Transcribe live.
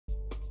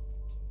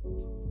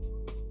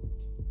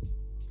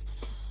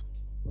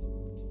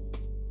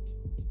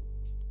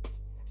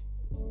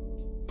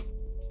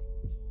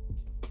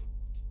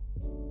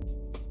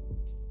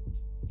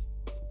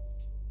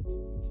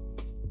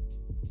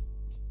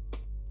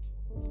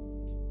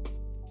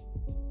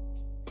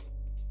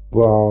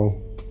Well,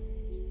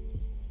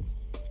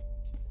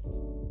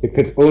 they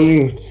could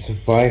only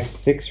survive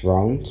 6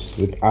 rounds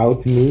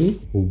without me?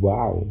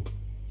 Wow.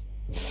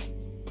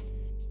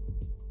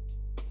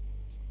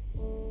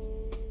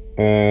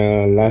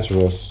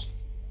 Lazarus.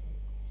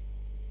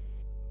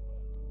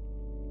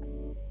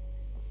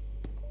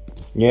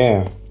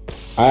 Yeah.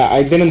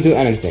 I didn't do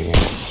anything.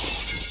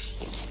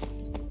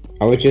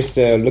 I was just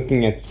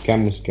looking at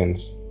camo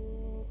skins.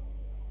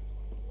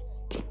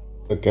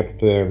 I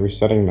kept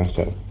resetting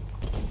myself.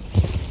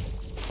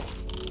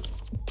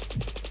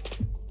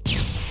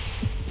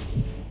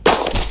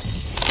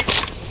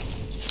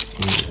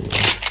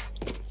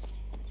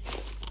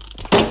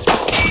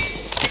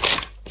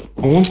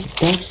 I want the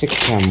toxic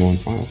camo on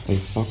every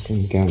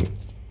fucking gun.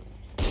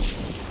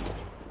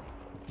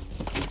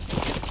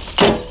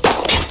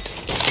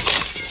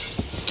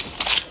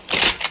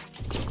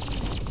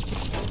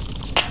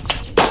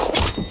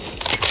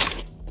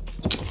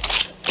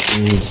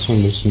 This one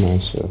is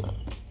nicer.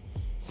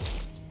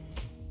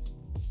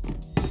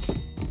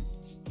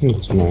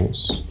 It's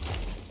nice.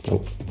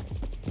 Oh.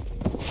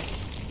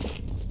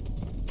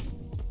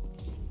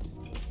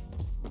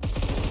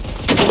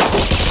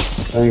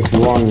 Rank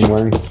 1,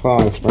 rank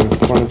 5, rank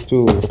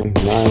 22, rank 9,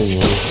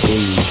 rank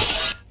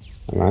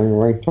 3, and I'm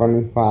rank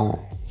 25.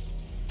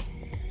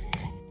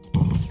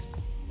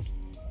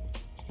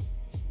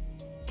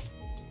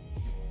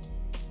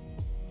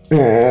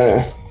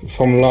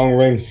 From long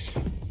range.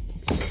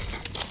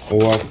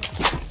 What?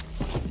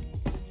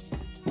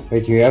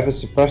 Wait, you have a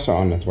suppressor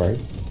on it, right?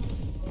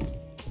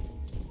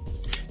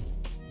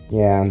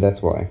 Yeah,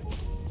 that's why.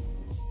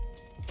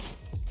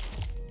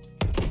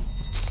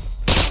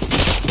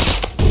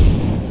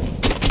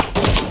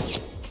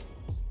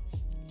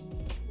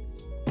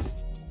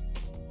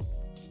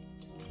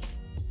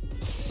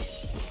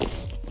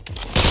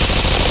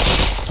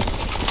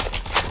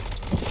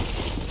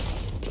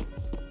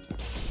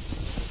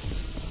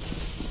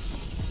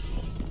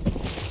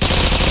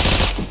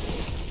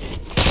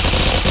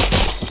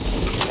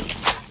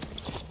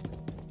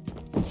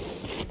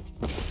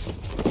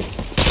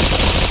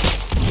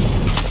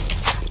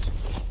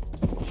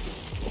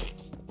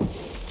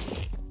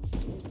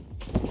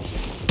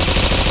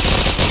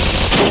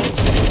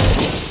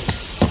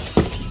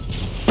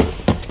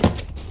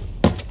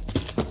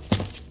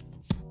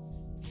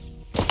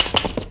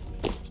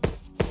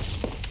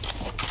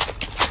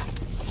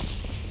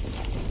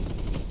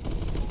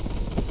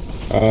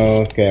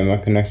 Okay, my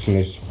connection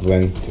is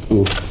went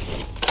oof.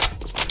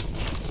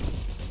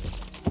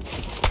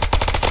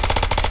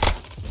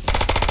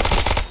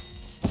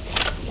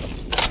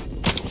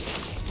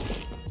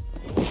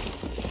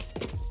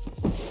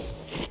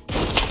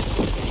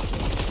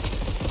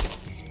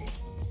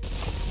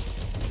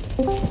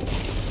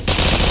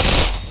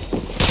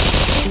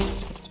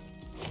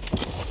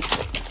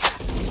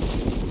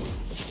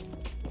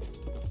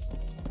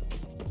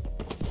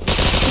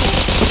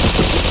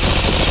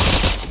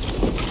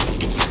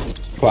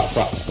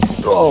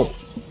 Oh!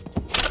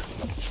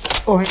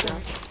 Oh, hey there.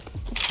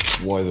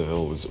 Why the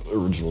hell was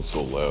original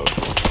so loud?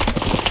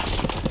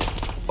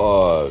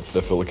 I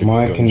felt like a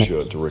My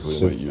gunshot directly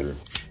in my ear.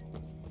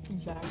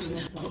 Exactly,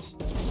 that's nice.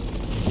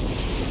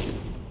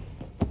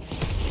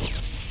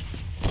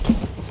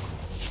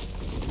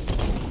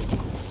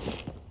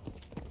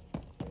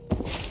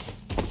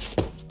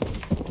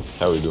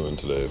 How are we doing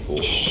today,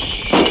 fool?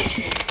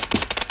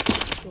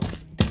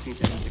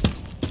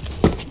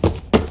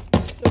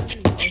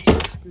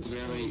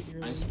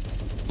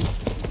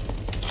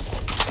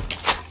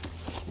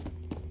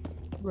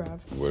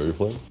 Rav, What are we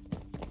playing?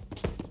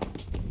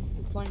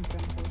 we're playing Gun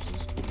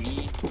Forces.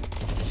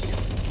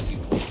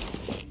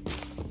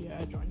 Yeah,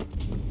 I joined.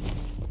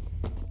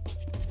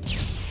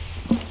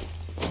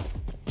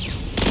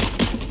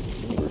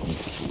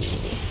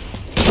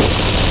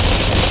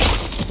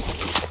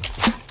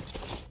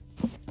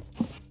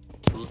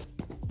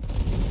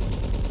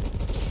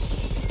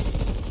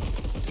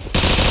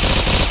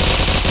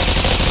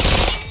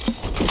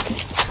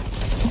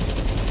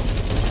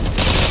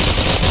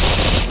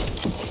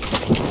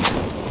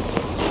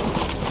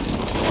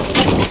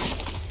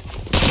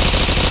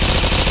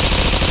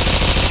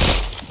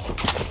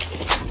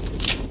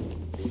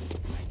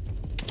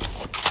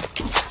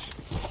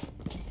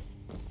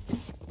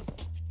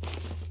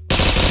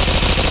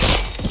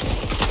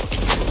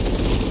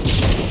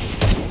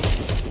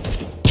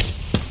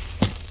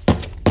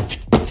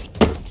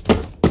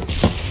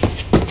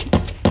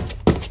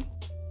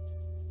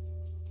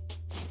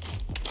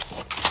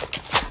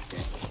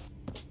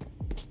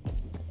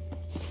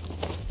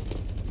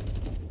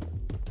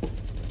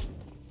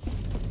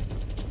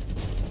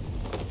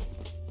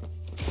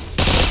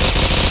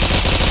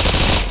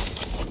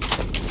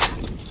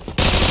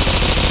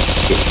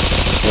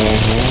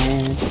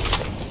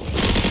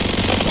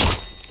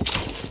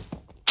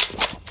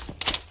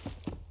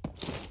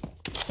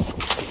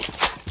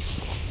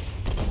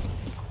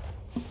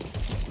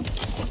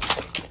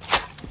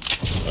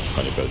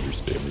 Honey Badger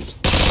spammers.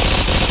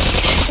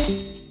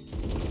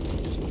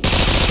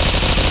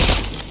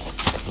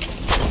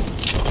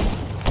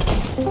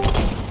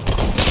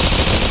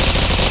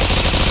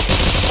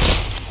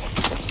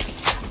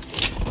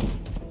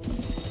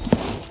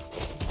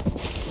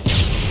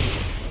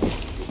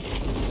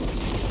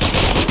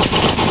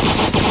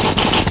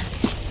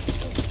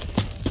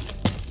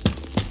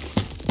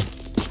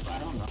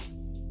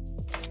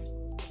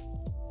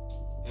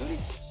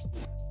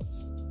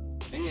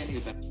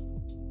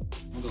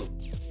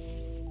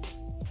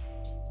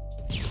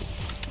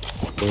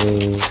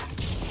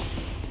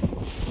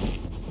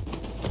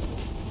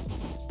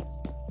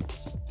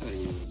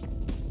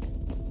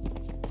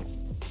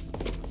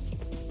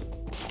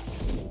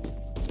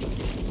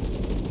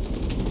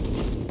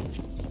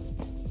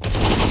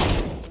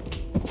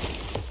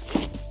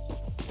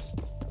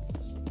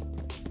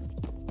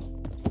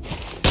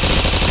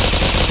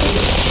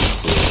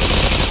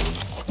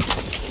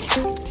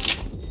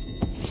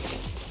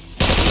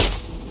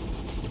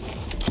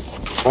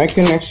 My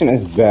connection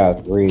is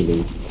bad,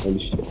 really.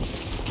 Holy shit.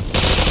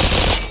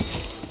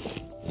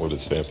 What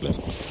is happening?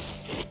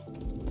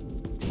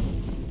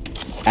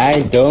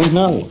 I don't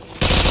know.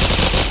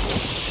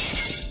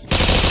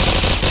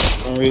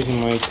 For some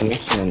reason my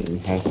connection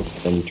has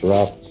been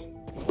dropped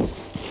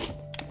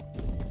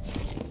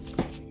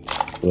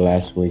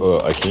last week.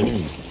 I can't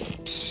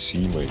even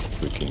see my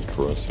freaking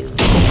crosshair.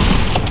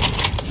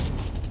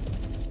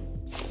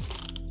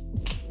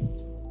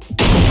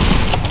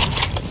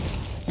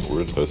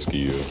 Where'd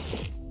Husky go?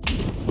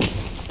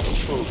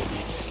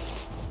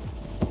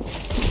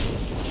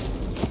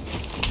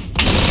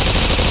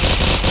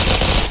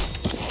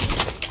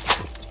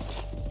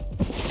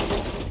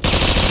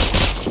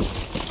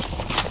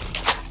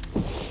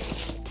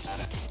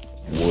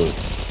 What?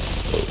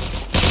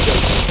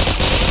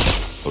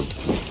 Oh,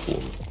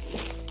 floor.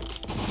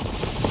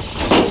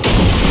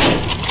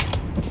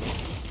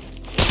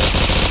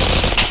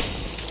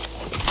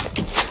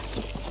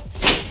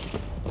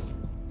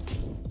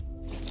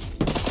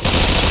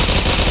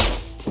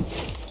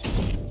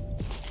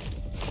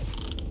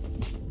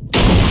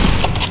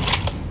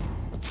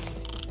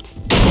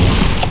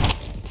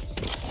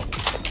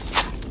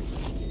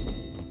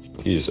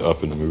 He's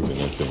up and moving,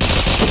 I think.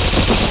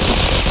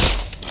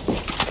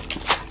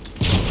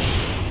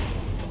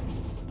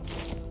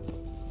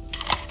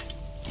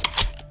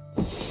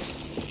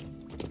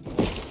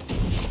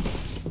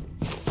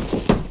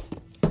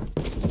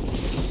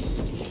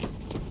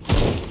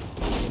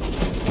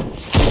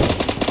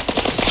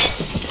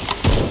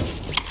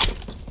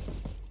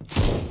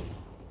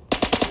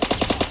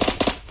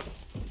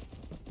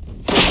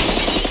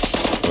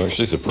 I'm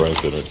actually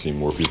surprised I don't see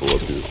more people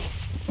up here.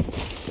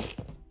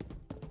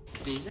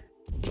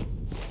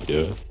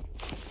 Yeah.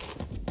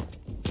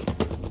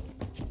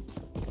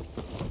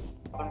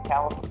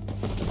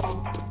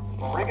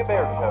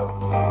 Rigoberto,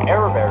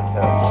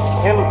 Heriberto,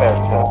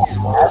 Hiliberto.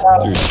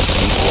 Dude,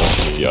 I'm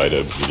watching the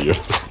IDEBS video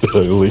that I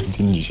linked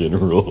in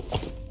general.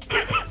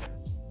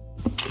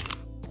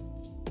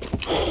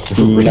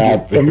 Not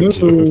the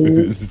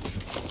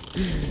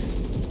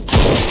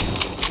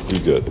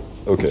You're good.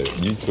 Okay,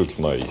 you took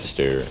my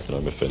stare, and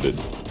I'm offended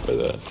by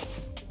that.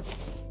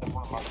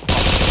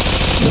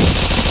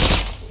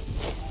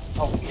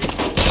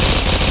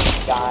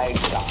 Guy,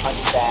 the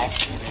hunchback.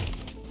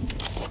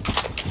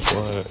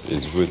 What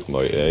is with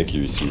my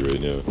accuracy right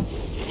now?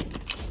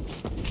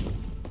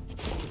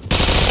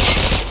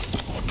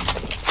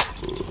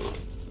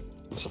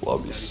 This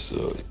lobby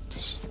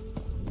sucks.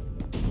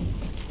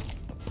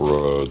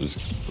 Bro, this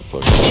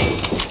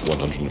fucking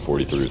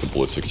 143 with a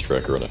ballistics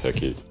tracker on a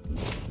Heki.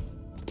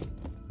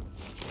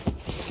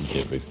 You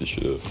can't make this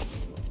shit up.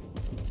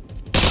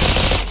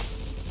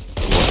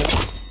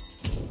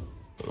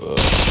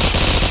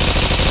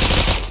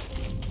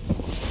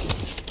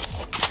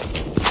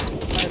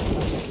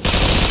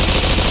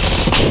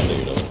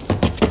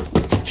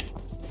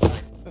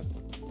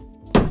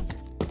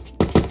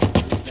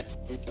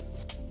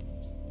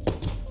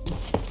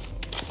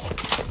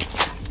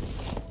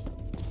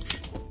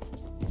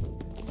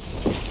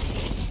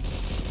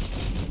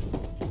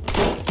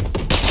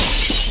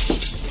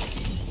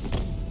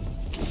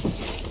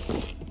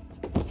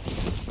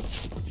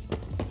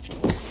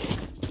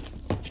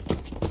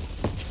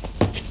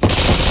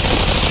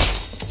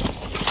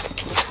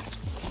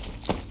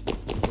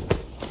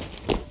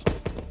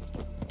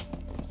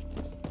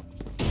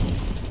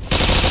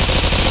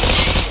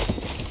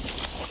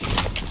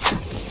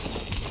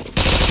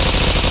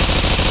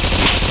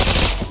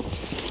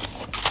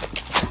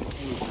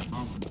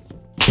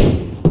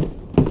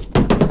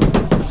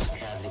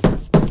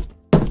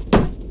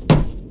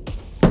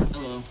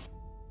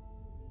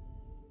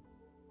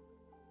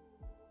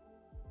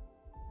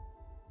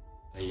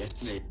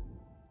 Yesterday.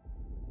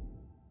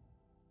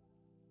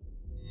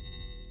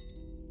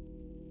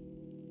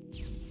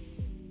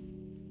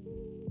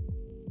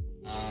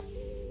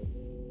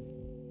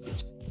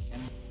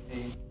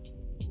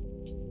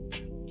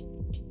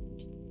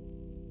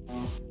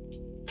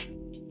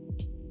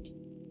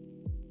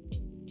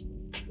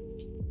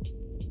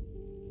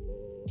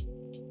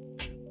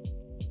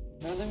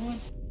 Another one?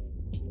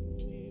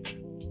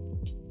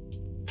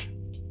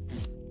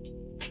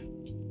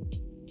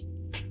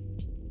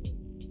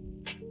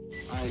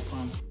 Alright, come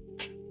on.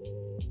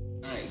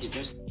 Alright, get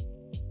dressed.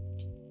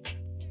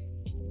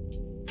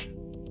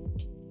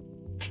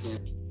 Yeah.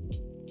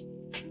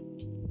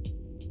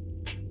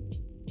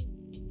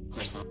 Of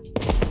course not.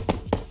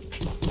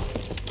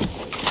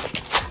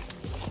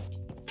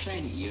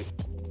 Trying to eat it.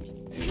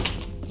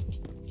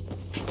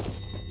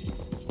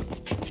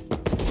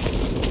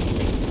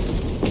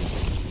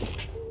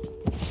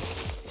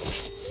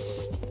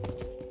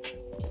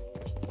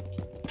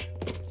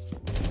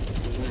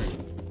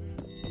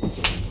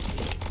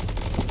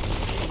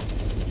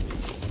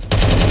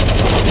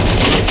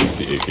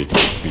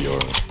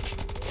 AKPR.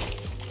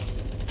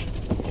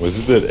 Was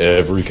it that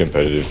every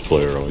competitive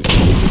player always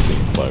has like the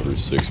same 5 or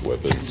 6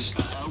 weapons?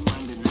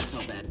 L1 did not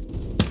feel bad.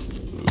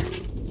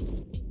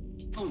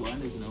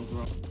 L1 is an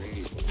overall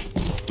grade.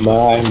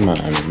 My.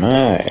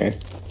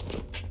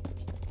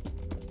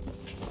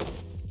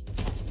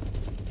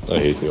 I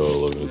hate the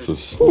all-11, it's so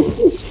slow.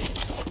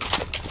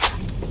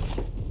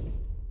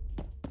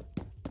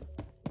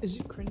 Is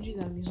it cringy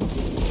that I'm using?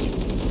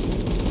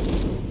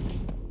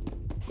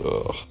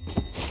 Ugh.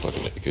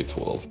 Fucking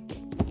AK-12.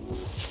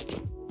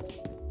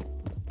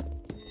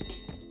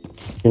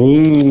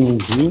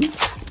 Cringy?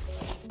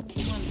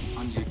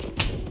 On your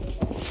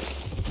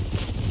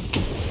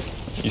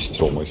You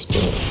stole my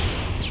stuff.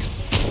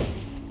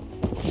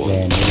 What?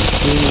 Yeah,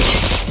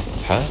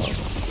 How?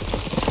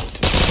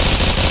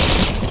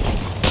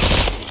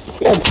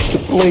 let's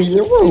play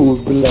your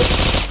rules, blood.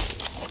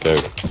 Guy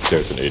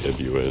with an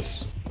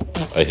AWS.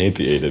 I hate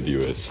the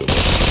AWS so much.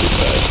 It's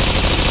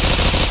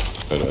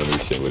bad. I don't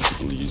understand why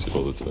people use it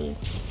all the time.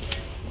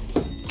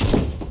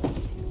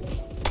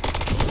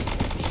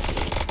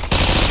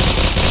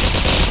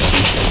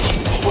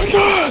 Oh my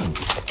god!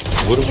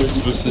 What am I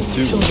supposed to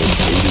do when I'm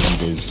waiting you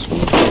guys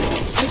swim?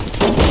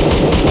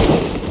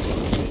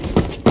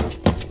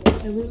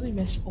 I literally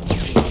miss all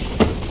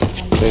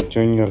They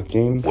join your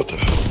game. What the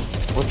hell?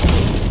 What the hell?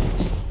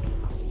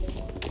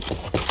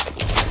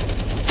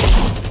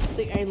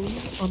 Like, I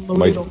leave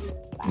unloaded over.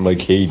 My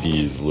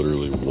KD is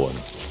literally 1.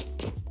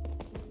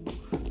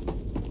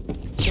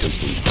 So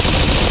sweet.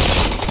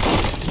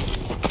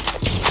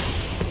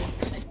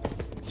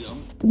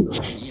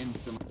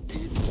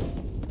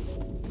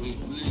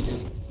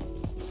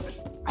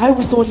 I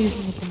was the one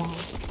using the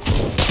thermals.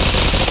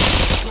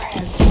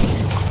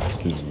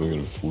 He's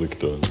fucking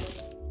flicked on.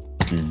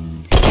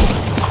 Dude.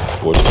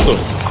 What the?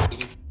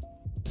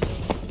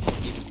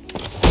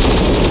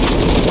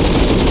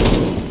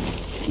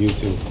 You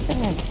too.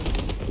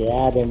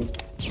 Got him.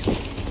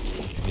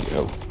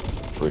 How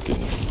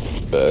freaking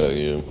bad I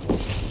am.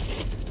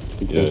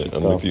 Yeah,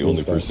 I'm like the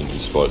only person who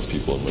spots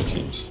people on my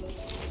teams.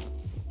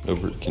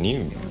 Over, can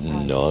you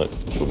not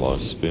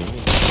boss spam?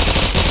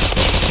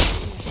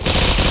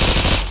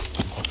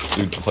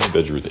 Dude, play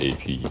Badger with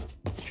AP.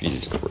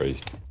 Jesus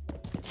Christ.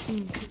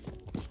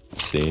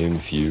 Same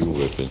few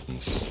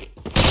weapons.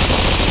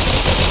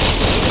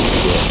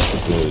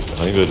 The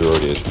Honey Badger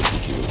already has 50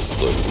 kills.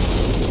 Like,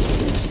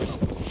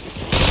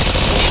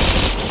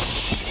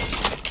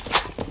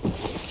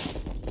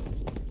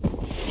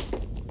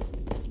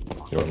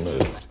 you know, I'm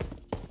not.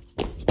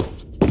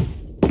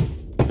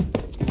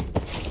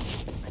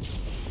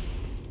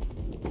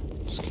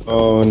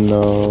 Oh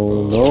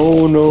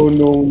no,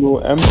 no.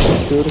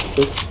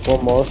 M36 for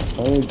more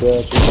Honey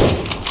Badger.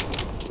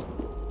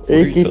 What are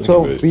you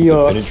telling me about? The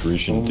VR.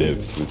 penetration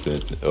depth with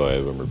that. Oh, I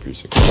have armor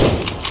piercing.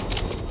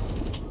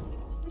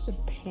 There's a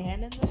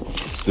pan in this?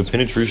 The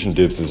penetration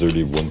depth is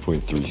already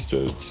 1.3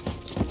 studs.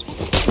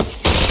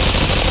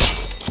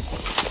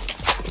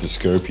 The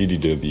Scar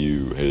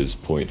PDW has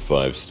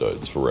 0.5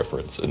 studs for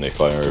reference, and they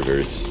fire a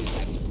very.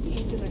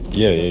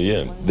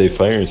 Yeah. They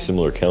fire a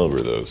similar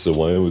caliber though. So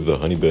why would the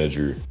Honey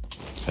Badger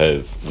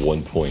have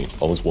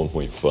almost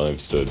 1.5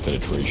 stud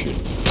penetration?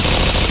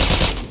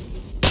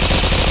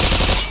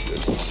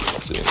 That's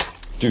insane,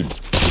 dude.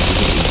 This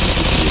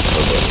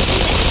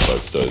is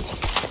 5 studs.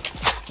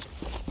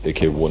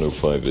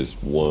 AK-105 is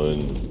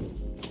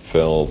 1.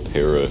 Foul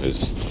Para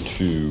has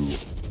 2.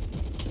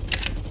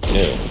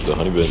 Yeah, the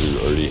Honey Badger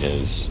already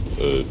has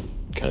a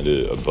kind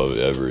of above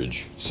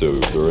average. So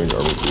throwing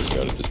armor piercing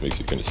on it just makes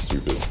it kind of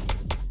stupid.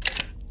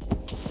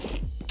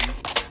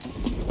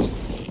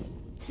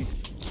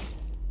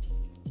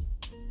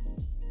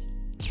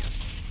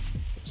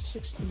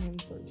 16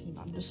 and 13.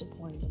 I'm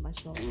disappointed in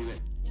myself.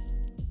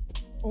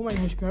 Oh my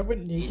gosh, grab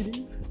went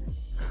negative?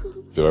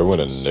 Dude, I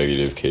want a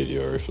negative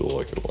KDR. I feel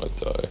like I want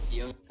to die.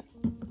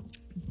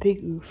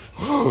 Big oof.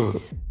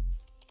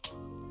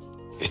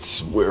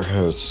 It's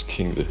Warehouse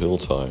King of the Hill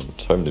time.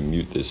 Time to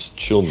mute this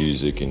chill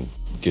music and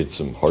get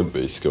some hard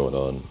bass going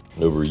on.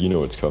 Nova, you know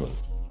what's coming.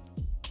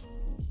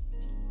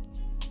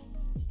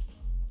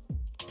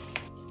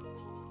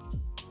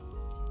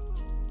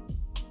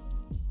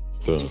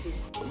 Done.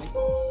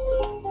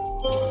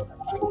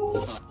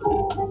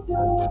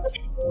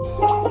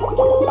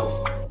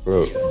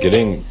 Bro,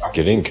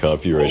 getting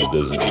copyrighted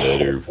doesn't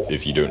matter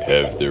if you don't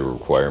have the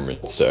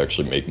requirements to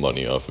actually make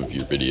money off of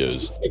your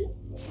videos.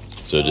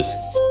 So just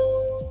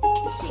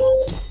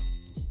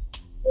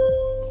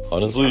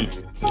honestly,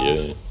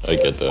 yeah, I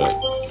get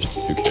that. Just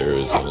who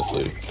cares,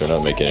 honestly? They're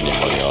not making any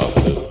money off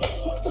of it.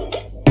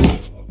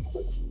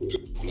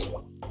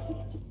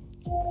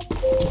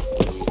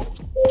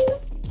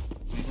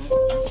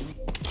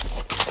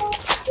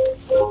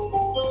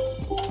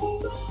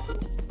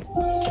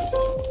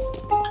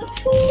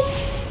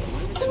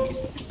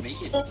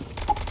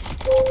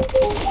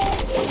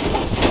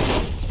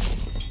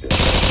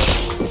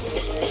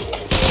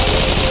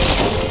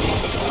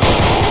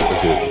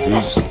 Okay,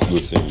 who's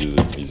listening to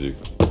the music?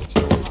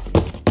 Sorry.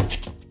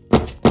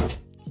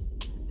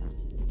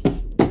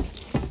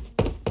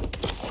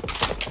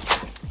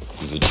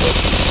 Is it just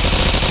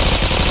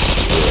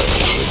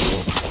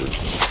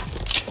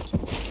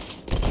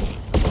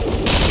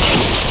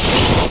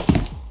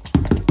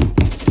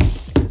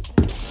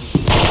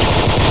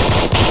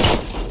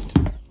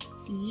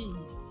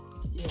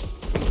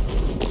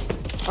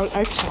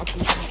I've talked to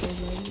this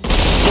already.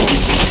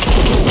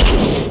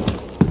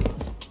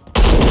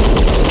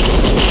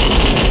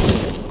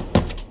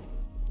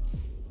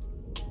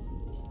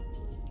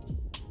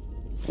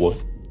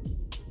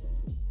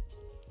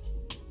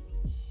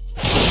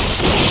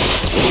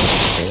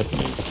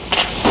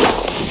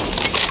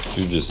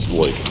 Dude just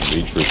like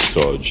matrix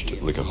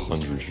dodged like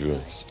 100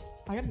 shots.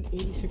 I got an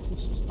 86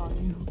 assist on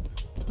you.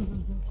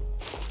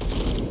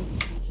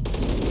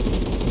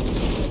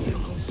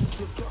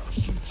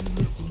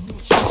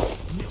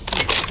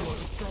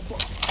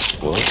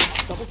 What?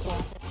 Double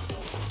clap.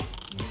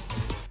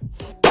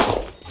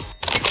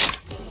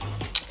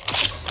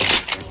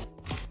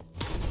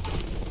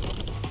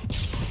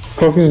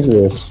 Fuck is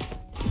this?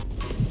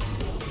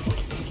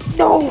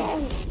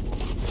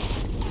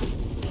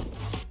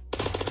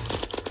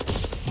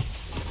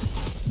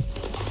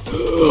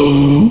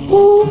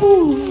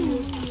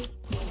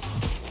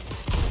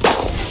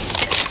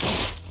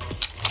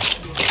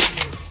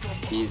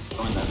 He's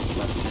going to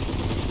left side.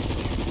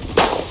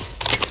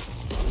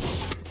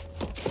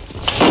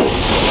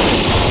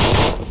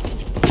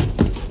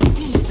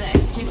 He's that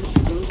kid with the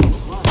losing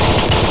blood.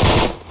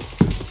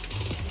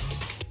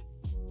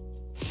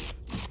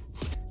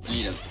 I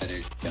need a better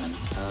gun.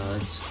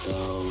 Let's go.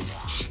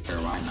 Sure,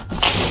 why not?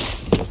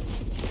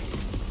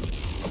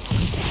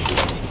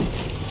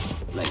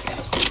 Like,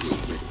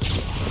 absolutely.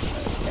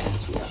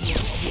 Gas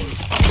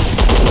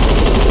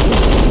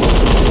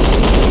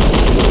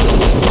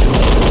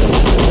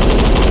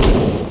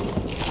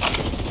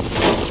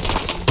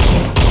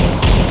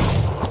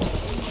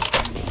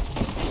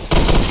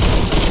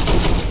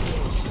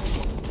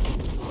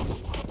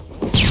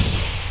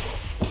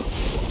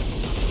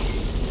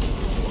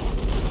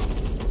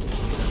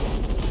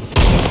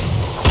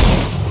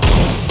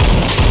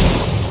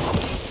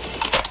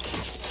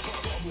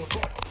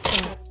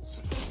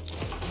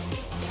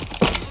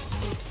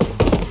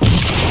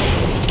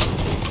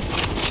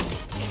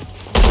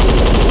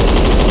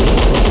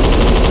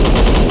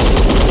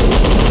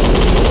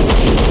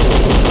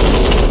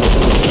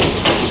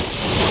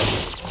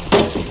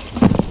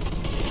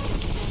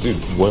Dude,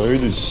 why are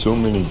there so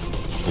many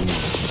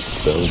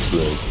battle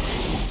track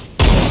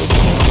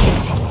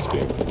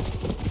spammers?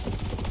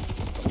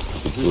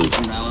 It's like,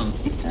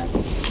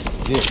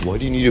 yeah, why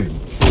do you need a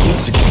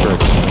ballistic track?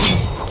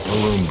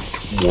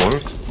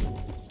 What?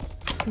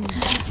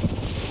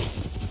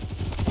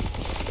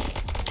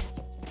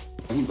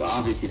 You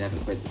obviously haven't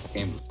played this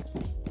game.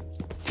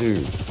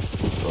 Dude,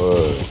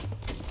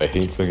 I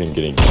hate fucking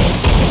getting all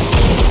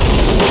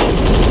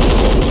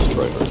these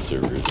tryhard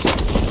servers.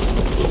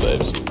 The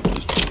absolute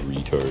just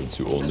retards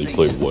who only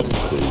play one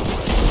place.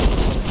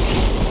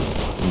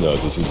 No,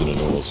 this isn't a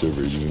normal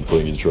server. You've been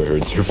playing in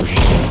tryhard servers. I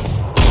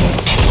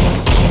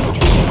try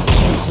to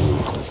space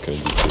away from this kind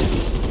of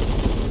servers.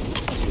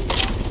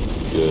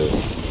 Yeah.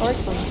 I like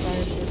some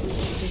fire servers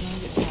because I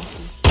get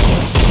passes.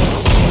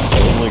 I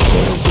don't like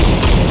tryhard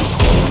servers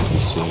because it's the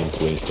same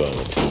playstyle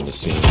and the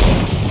same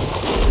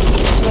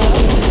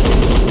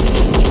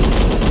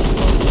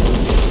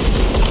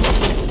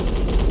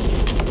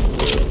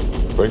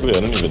Frankly, I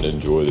don't even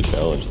enjoy the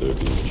challenge though,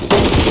 because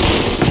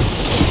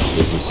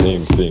it's the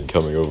same thing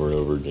coming over and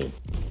over again.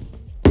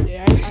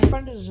 Yeah, I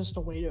find it as just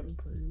a way to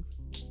improve.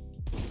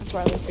 That's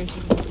why I like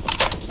facing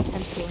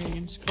Pennsylvania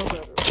against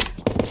Cobra.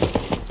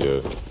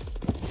 Yeah.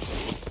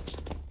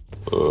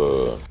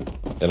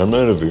 And I'm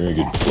not a very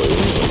good player.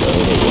 Like, I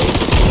don't know why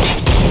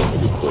I'm a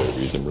good player,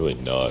 because I'm really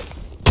not.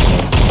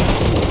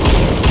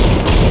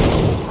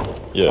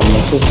 Yeah. I'm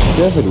not just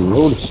gravity,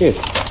 holy shit.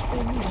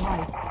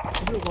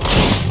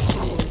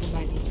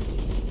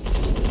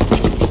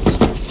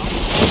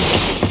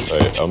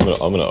 Alright, I'm gonna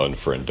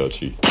unfriend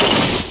Dutchy.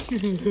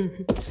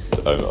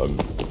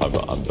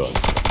 I'm done.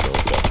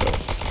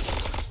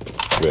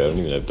 Wait, I don't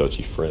even have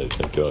Dutchy friend,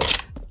 thank god.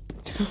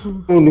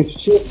 Holy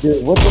shit,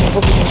 dude, what the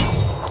fuck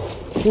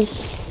is this?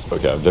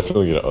 Okay, I'm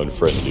definitely gonna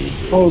unfriend dude.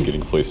 He's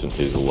getting placed in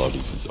his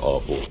lobbies is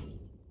awful.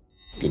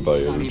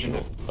 Goodbye,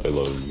 original. I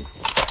love you.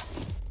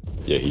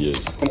 Yeah, he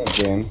is. In our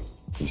game.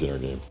 He's in our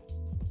game.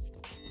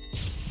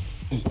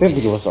 This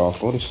video was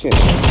awful, holy shit.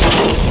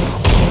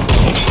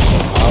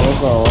 I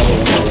was already in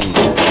the game.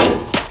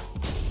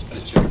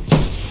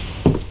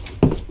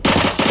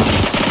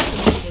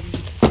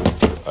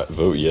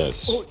 Vote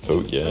yes.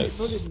 Vote yes.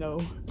 I voted no.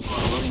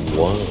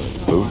 Why?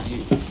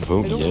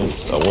 Vote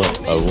yes. I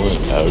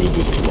want out of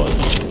this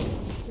life.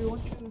 We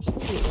want you in the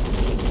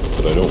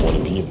server. But I don't want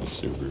to be in the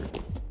server.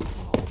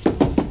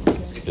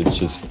 It's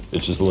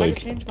just I like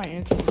changed my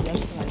answer to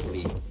yes tonight.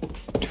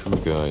 two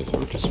guys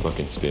who are just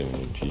fucking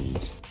spamming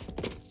cheese.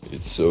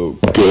 It's so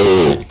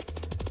good.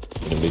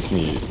 And it makes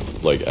me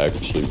like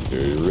actually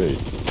very right.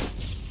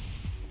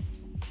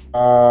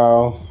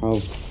 Oh, how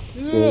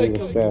good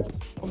was that?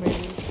 Oh, maybe.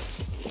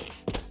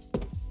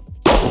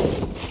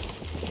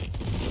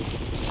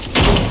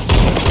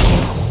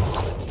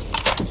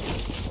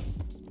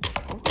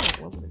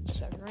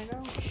 Right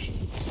now?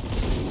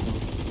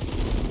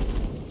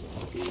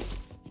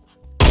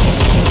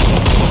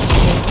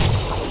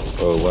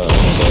 Oh wow,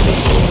 so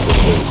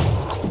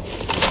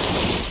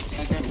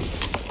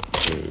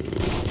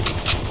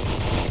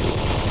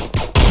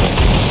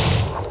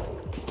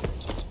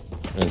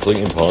and it's like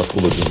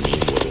impossible to do meme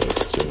what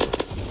else, so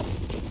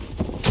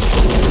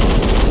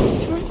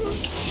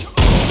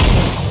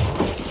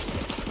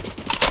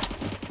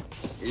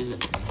Is it?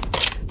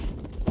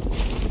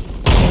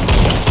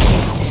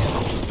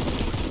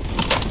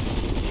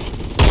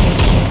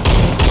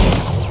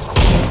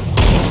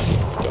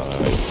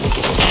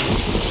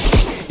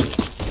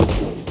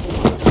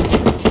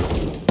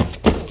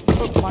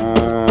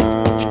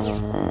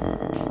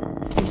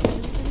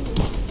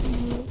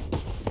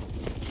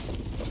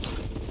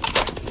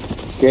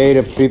 Okay,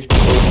 the people.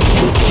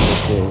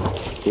 Okay,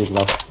 good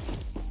luck.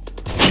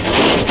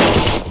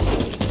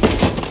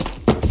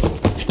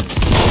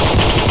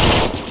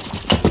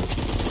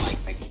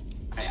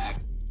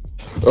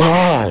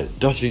 Ah,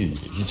 Dutchy!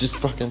 He's just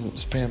fucking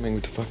spamming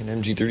with the fucking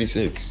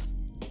MG36.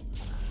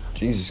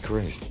 Jesus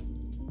Christ.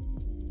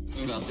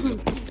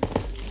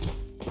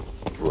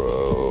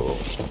 Bro.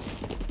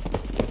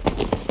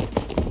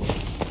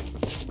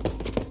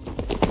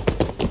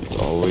 It's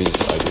always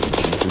either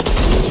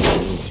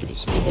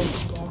MG36 or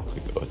just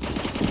like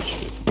autistic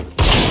shit.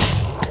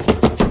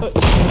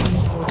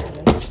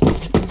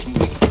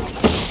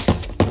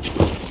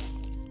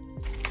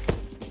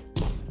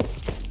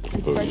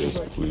 Oh yes,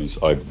 please,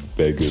 I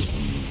beg of you.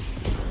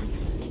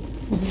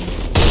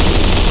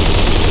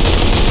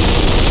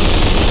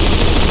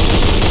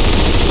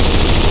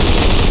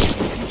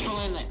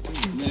 Controlling like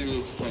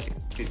literally suppressing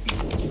 50.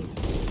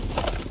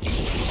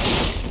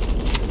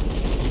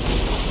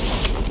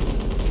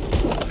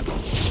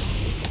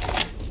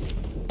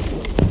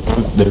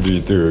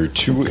 There are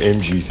two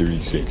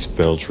MG36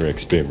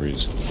 Valtrex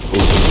spammers.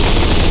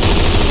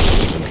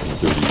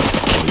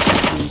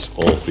 130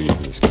 all faith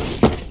in this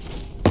company.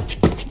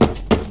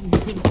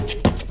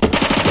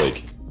 Like,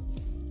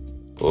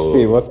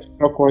 Hey, what the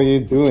fuck were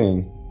you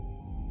doing?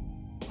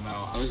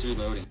 No, I was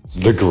reloading.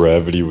 the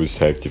gravity was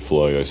hacked to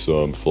fly. I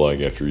saw him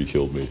flying after he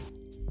killed me.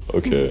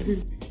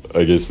 Okay.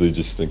 I guess they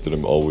just think that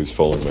I'm always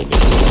following my nose. I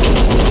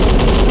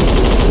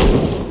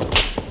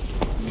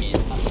mean,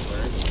 it's not the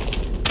first.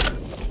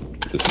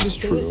 This Just is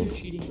say that true. you're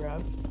cheating,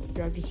 Grab.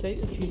 Grab, just say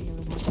that you're cheating and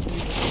then watch the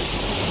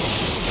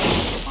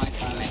Oh my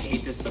god, I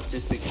hate this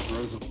statistic. It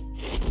grows.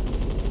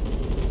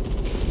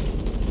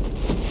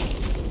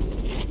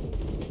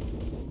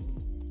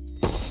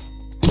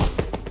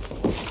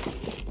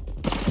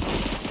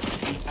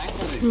 The fact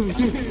that it's done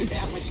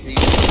that much damage.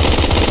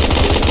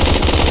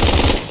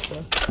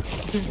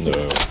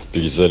 No.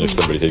 Because then if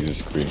somebody takes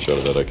a screenshot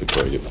of that, I could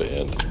probably get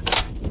banned.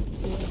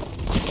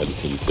 I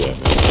just need to say I'm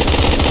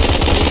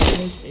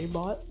a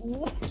bot.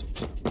 No.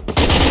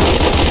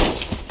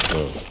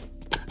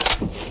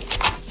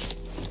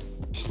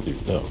 Just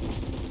leave. No.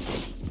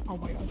 Oh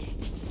my gosh.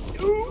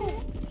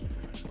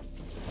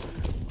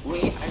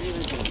 Wait, I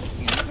realized that this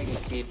thing, I'm gonna make a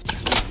cave.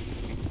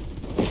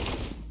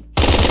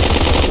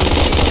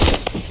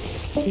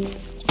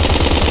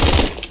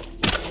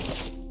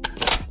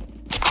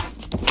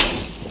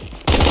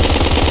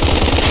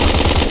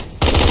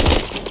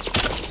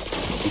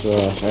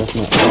 That's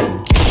not.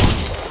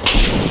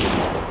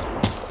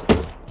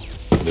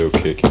 No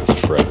kick, it's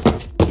trap.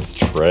 It's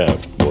trap,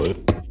 what?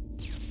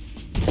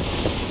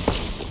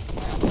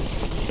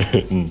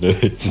 No,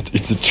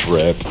 it's a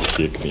trap to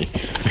kick me.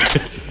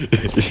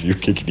 If you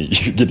kick me,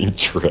 you're getting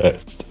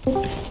trapped.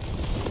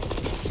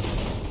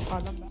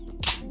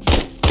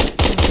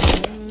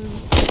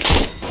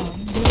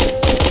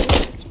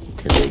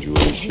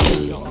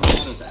 Congratulations.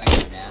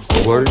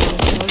 Why are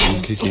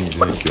you kicking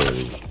that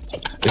guy?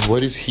 And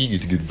why does he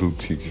get to get vote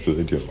kicked by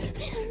that guy?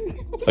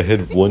 I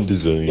had one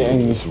design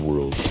in this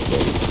world.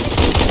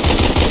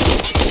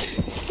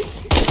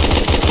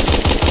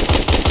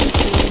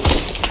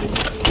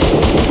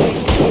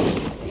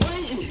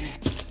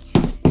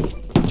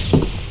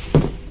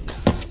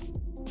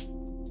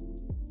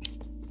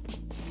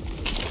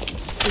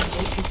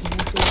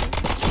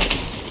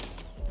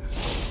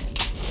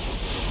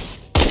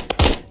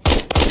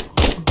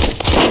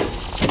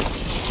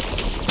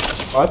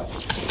 What?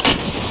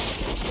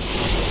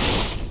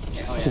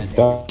 Oh yeah,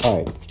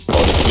 Died.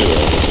 Honestly, I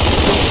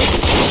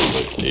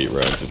like 8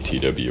 rounds of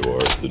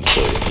TWR than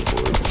play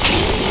anymore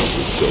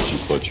with Dutchy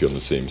Putchy on the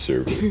same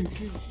server.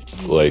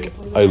 Like,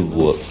 I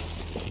love.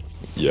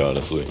 Yeah,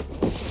 honestly.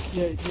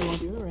 Yeah, do you want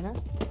to do it right now?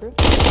 Chris?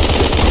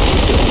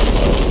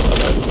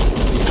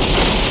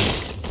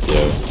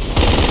 Yeah.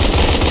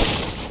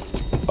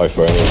 I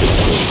finally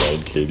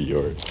hit 29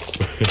 KDR.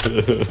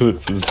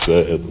 That's so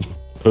sad.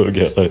 Oh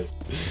god.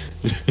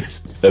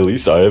 At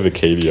least I have a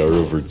KDR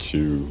over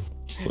 2.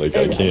 Like,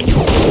 I can't.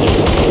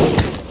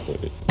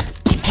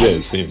 Yeah,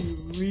 same. You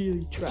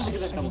really tried. I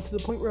mean, to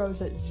the point where I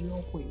was at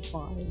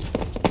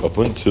 0.5. Up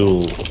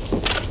until.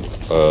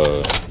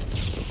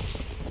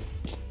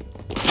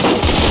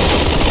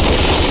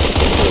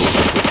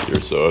 Or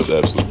so, I was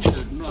absolutely.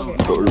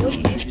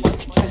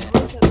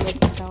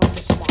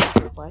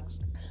 Flex.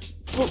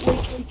 But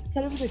like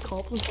kind of an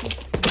accomplishment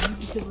for me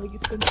because like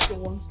it's been so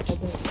long since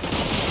I've been.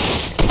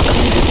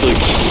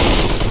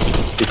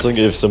 It's like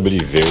if somebody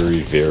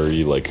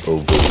very like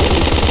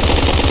overweight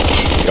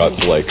got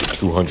to like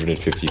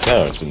 250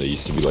 pounds and they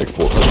used to be like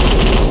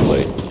 400.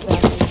 Like,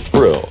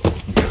 bro,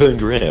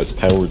 congrats,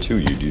 power to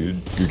you,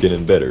 dude. You're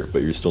getting better,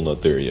 but you're still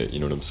not there yet. You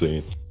know what I'm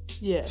saying?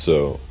 Yeah.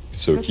 So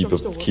That's keep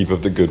what I'm still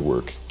up the good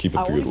work. Keep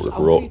up the good work.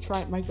 We're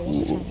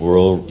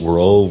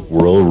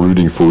all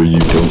rooting for you.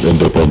 Don't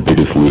end up on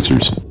Biggest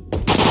Losers.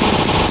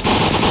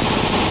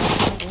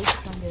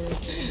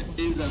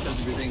 He's not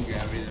 100%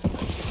 gravity.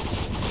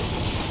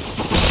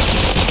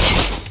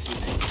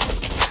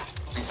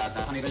 My god,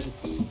 that honey badger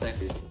feet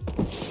is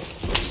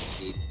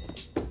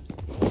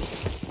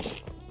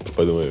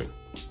By the way,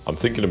 I'm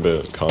thinking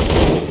about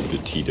contacting the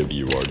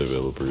TWR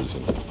developers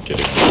and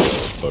getting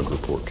the Bug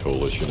Report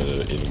Coalition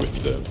in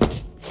with them.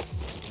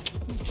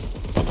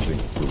 I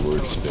think the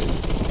word spin.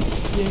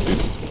 Yeah,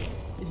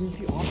 is if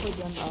you offer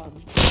them,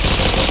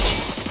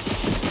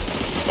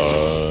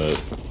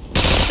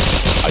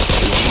 I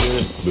could do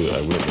it, but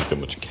I wouldn't make that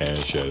much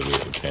cash out of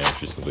it. And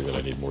cash is something that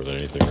I need more than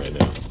anything right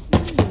now.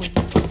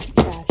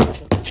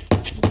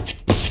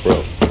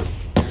 Bro,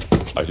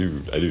 I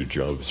do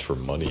jobs for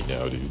money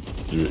now, dude.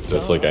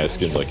 That's like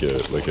asking like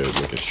a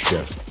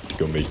chef to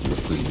go make you a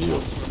free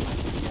meal.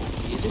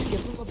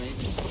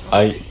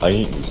 I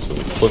ain't used to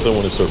it. Plus I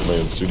want to start my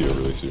own studio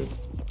really soon.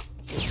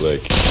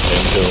 Like,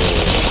 Anko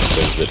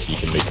says that he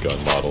can make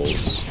gun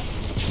models.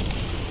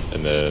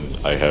 And then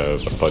I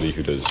have a buddy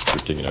who does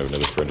scripting, and I have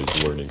another friend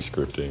who's learning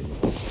scripting.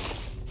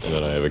 And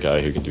then I have a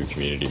guy who can do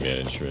community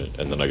management.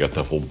 And then I got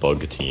the whole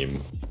bug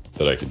team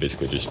that I could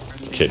basically just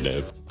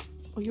kidnap.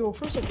 Oh, yo,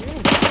 first of all,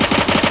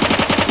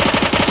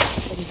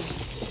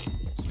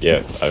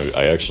 yeah,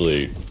 I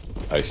actually,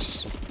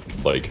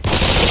 like,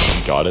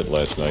 got it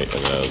last night,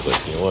 and then I was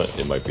like, you know what,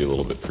 it might be a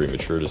little bit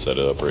premature to set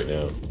it up right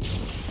now.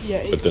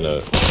 yeah, But then,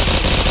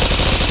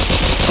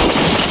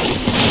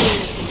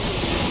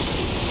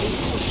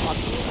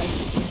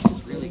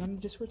 really on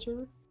the Discord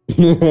server.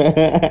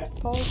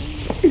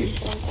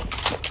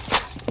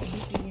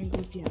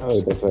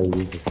 Oh, that's why we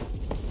use it.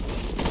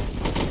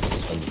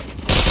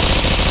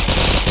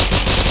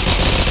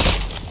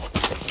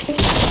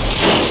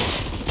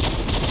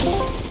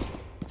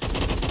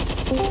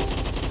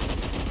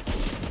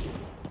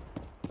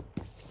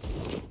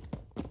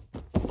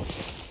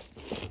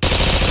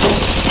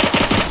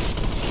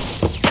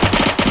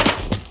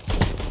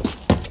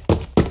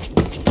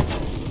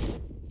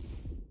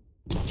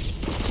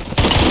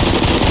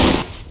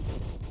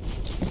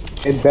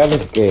 That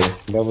was gay.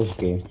 That was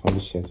gay. Holy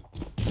shit.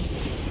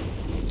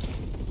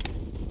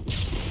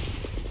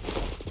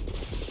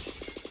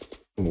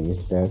 I mean,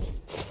 it's that.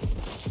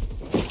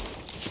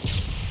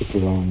 Took too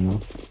long now.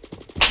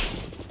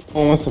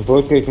 Oh, wants to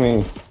vote kick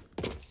me.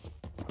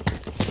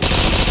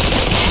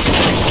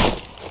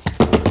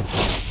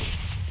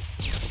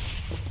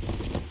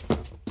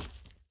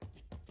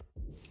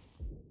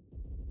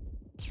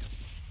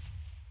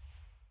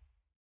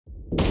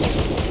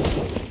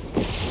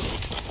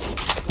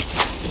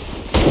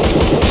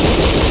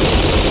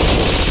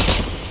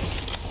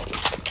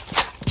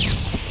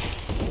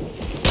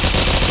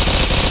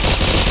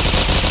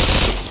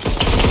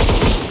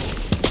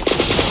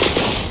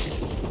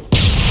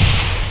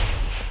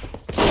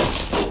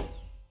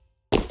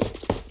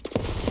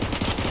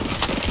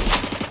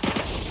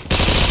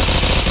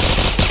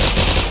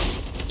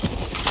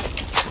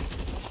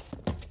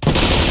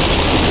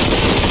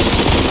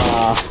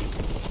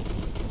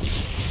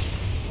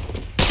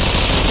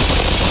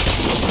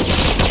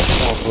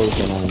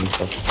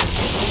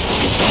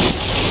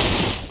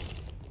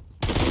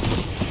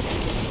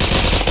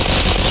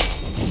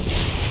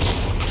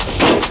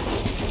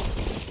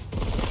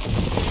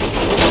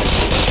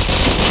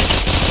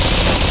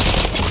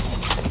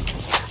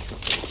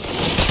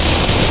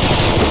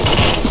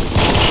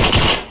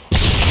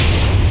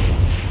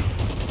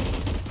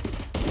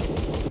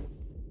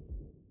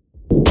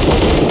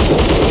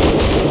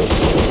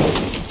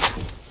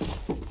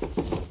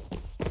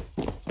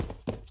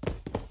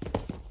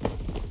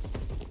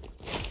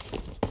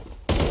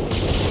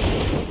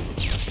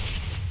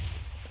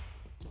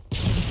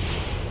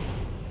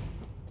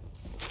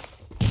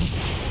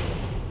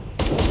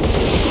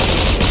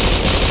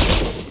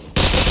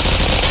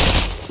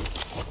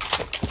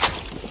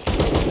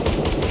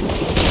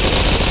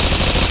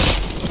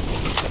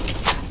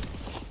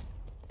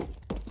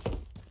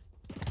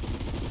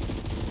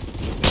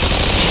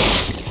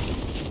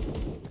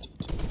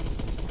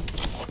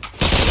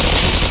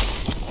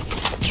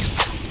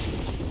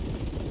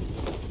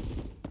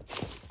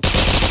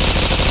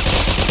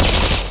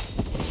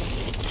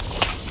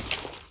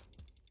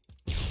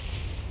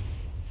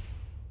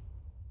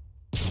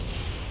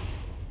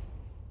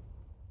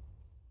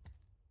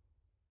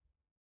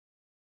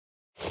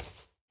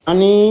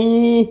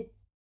 Honey.